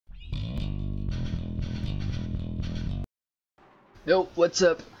Yo, what's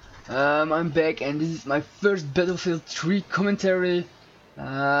up? I'm back and this is my first Battlefield 3 commentary.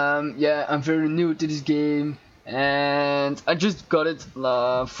 Yeah, I'm very new to this game and I just got it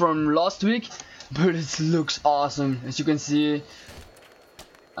from last week, but it looks awesome. As you can see, you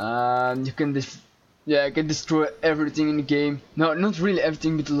can I can destroy everything in the game. No, not really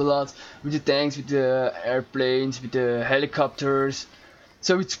everything, but a lot. With the tanks, with the airplanes, with the helicopters.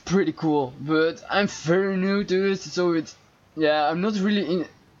 So it's pretty cool, but I'm very new to it, so I'm not really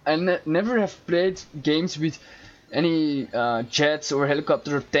in. Never have played games with any jets or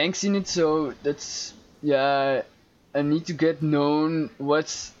helicopter or tanks in it, so that's yeah. I need to get known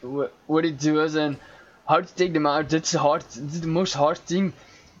what it does and how to take them out. That's the most hard thing.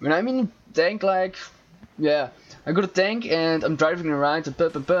 When I'm in a tank, like yeah, I got a tank and I'm driving around and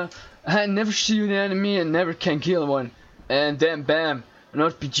I never see an enemy and never can kill one, and then bam, an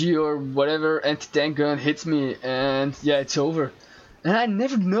RPG or whatever anti-tank gun hits me and yeah, it's over. And I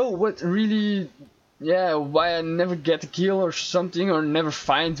never know what really, why I never get a kill or something or never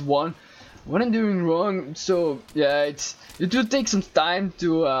find one. What I'm doing wrong. So yeah, it will take some time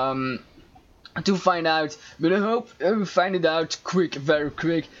to find out, but I hope I will find it out quick, very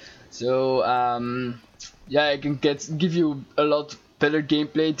quick. So yeah, I can give you a lot better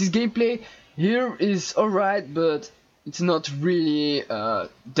gameplay. This gameplay here is alright, but it's not really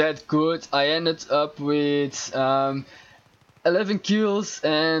that good. I ended up with 11 kills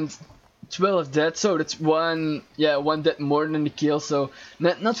and 12 dead, so that's one dead more than the kill, so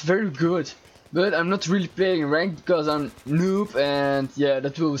not very good. But I'm not really playing ranked because I'm noob, and yeah,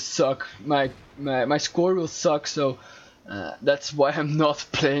 that will suck. My score will suck, so that's why I'm not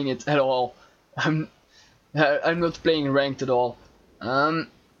playing it at all. I'm not playing ranked at all.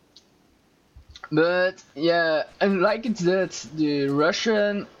 But yeah, I like it that the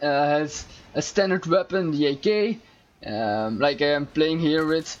Russian has a standard weapon, the AK, like I'm playing here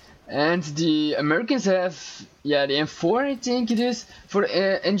with, and the Americans have the M4, I think it is, for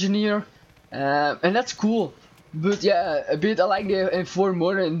engineer, and that's cool. But yeah, a bit I like the M4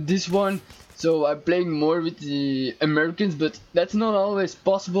 more than this one, so I'm playing more with the Americans, but that's not always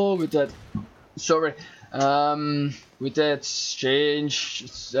possible with that. Sorry, with that change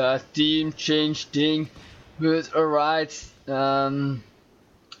team change thing, but alright.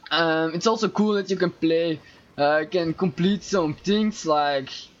 It's also cool that you can play, can complete some things like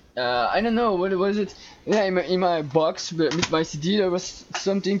I don't know what was it. Yeah, in my box with my CD there was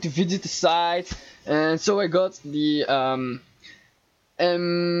something to visit the site, and so I got the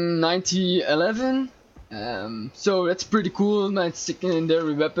M9011. So that's pretty cool. My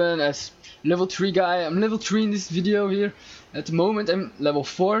secondary weapon as level 3 guy. I'm level 3 in this video here. At the moment I'm level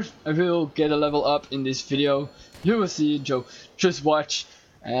 4. I will get a level up in this video. You will see, Joe. Just watch.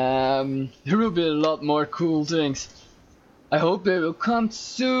 There will be a lot more cool things. I hope they will come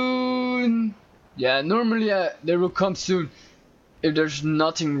soon. Yeah, normally they will come soon if there's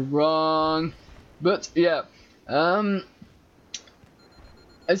nothing wrong. But yeah,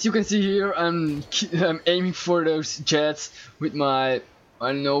 as you can see here, I'm aiming for those jets with my,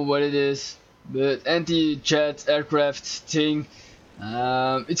 I don't know what it is, but anti-jet aircraft thing.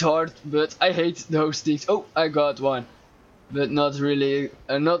 It's hard, but I hate those things. Oh, I got one, but not really.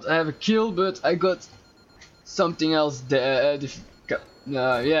 Not have a kill, but I got something else there.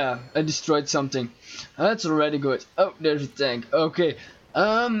 Yeah, I destroyed something. That's already good. Oh, there's a tank. Okay.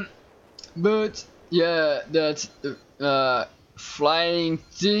 But yeah, that flying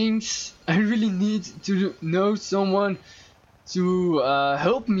things. I really need to know someone to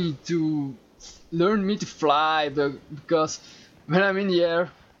help me to learn me to fly, because when I'm in the air,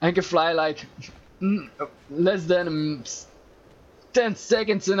 I can fly like less than 10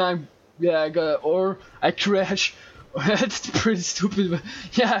 seconds, and or I crash. That's pretty stupid, but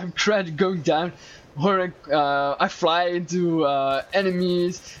yeah, I'm going down, or I fly into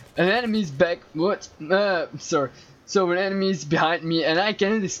enemies, and enemies back. What? Sorry. So an enemy is behind me, and I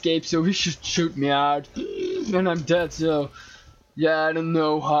cannot escape. So he should shoot me out, and I'm dead. So yeah, I don't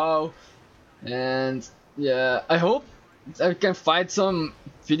know how, and yeah, I hope I can find some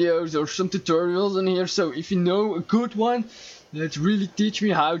videos or some tutorials in here. So if you know a good one that really teach me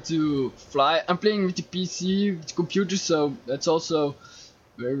how to fly. I'm playing with the PC, with the computer, so that's also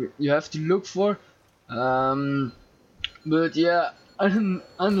where you have to look for. But yeah, I don't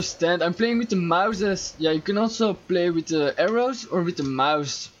understand. I'm playing with the mouses. Yeah, you can also play with the arrows or with the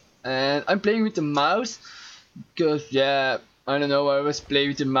mouse. And I'm playing with the mouse because yeah, I don't know. I always play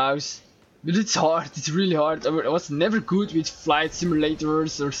with the mouse, but it's hard. It's really hard. I was never good with flight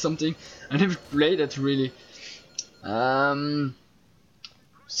simulators or something. I never played that really.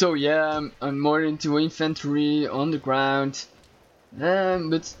 So yeah, I'm more into infantry on the ground.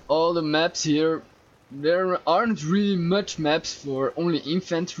 But all the maps here, there aren't really much maps for only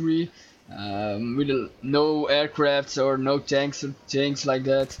infantry, with no aircrafts or no tanks or things like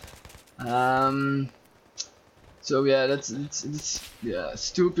that. So yeah, it's yeah,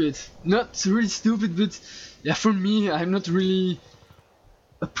 stupid. Not really stupid, but yeah, for me, I'm not really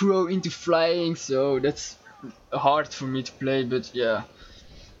a pro into flying, so that's hard for me to play. But yeah,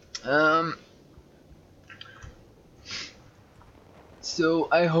 um, so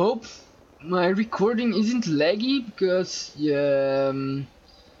I hope my recording isn't laggy because yeah,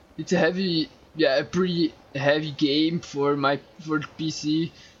 it's a heavy, yeah, a pretty heavy game for the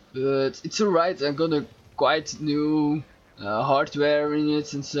PC, but it's alright. I got a quite new hardware in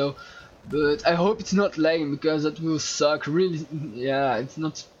it and so, but I hope it's not lagging because that will suck. Really, yeah, it's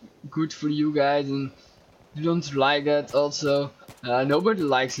not good for you guys and you don't like that. Also, nobody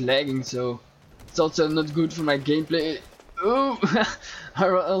likes lagging, so it's also not good for my gameplay. Oh, I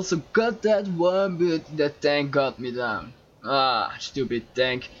also got that one, but that tank got me down. Ah, stupid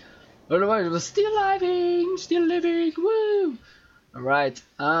tank. Otherwise, it was still living, woo! Alright,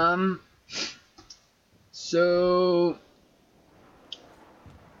 so,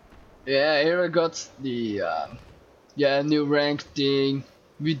 yeah, here I got the, yeah, new rank thing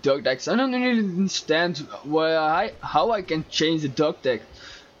with dog tags. I don't really understand how I can change the dog tag,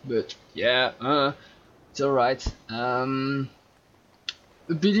 but yeah, it's alright. A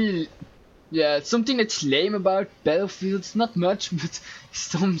bit, yeah, something that's lame about Battlefield, not much, but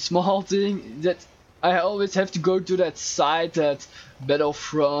some small thing that I always have to go to that site at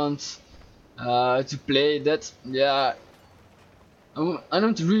Battlefront to play. That, yeah, I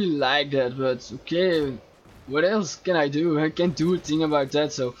don't really like that, but okay, what else can I do? I can't do a thing about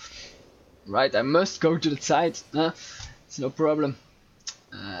that, so right, I must go to the site. It's no problem.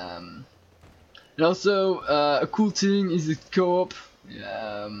 And also, a cool thing is the co-op.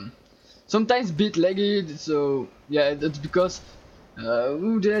 Sometimes a bit laggy, so yeah, that's because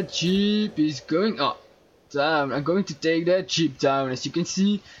that jeep is going up. Damn, I'm going to take that jeep down, as you can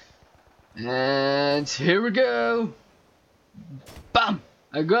see. And here we go. Bam!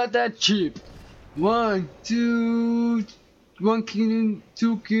 I got that jeep. 1 kill,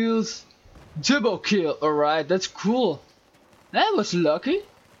 2 kills, double kill. Alright, that's cool. That was lucky,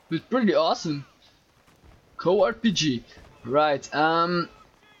 but pretty awesome. Co-RPG. Right,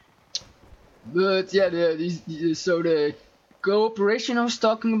 but yeah, so the cooperation I was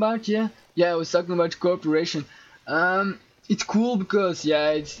talking about, yeah, I was talking about cooperation. It's cool because yeah,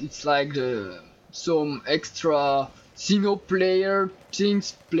 it's like some extra single player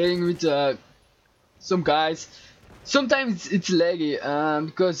things playing with some guys. Sometimes it's laggy,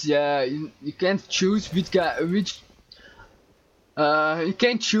 because yeah, you can't choose you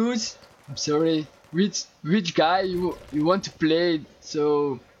can't choose. I'm sorry, which guy you want to play.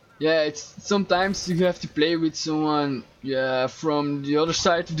 So yeah, it's sometimes you have to play with someone, yeah, from the other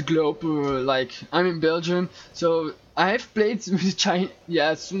side of the globe. Like I'm in Belgium, so I have played with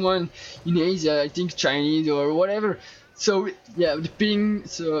someone in Asia, I think Chinese or whatever. So yeah, the ping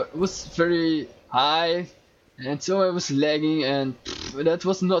so it was very high, and so I was lagging, and that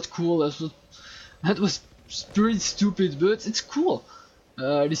was not cool. That was pretty stupid, but it's cool.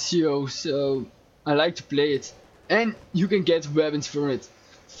 The CO, so I like to play it, and you can get weapons for it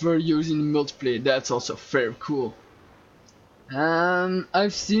for using multiplayer. That's also very cool.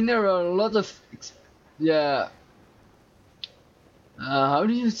 I've seen there are a lot of yeah. How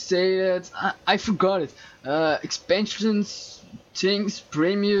do you say that? I forgot it. Expansions, things,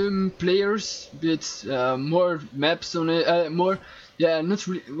 premium players, with more maps on it. More, yeah, not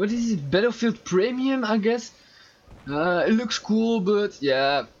really. What is it? Battlefield Premium, I guess. It looks cool, but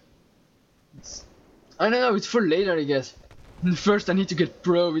yeah, I don't know. It's for later, I guess. First, I need to get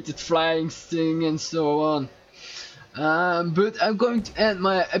pro with the flying thing and so on. But I'm going to end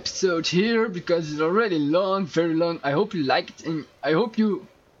my episode here because it's already long, very long. I hope you liked it, and I hope you,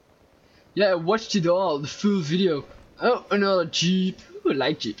 yeah, watched it all, the full video. Oh, another jeep. Ooh, I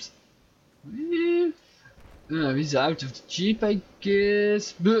like jeeps. He's out of the jeep, I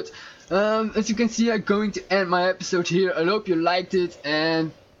guess. But as you can see, I'm going to end my episode here. I hope you liked it,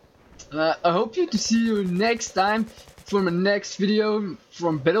 and I hope to see you next time for my next video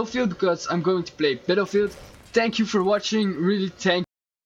from Battlefield, because I'm going to play Battlefield. Thank you for watching, really thank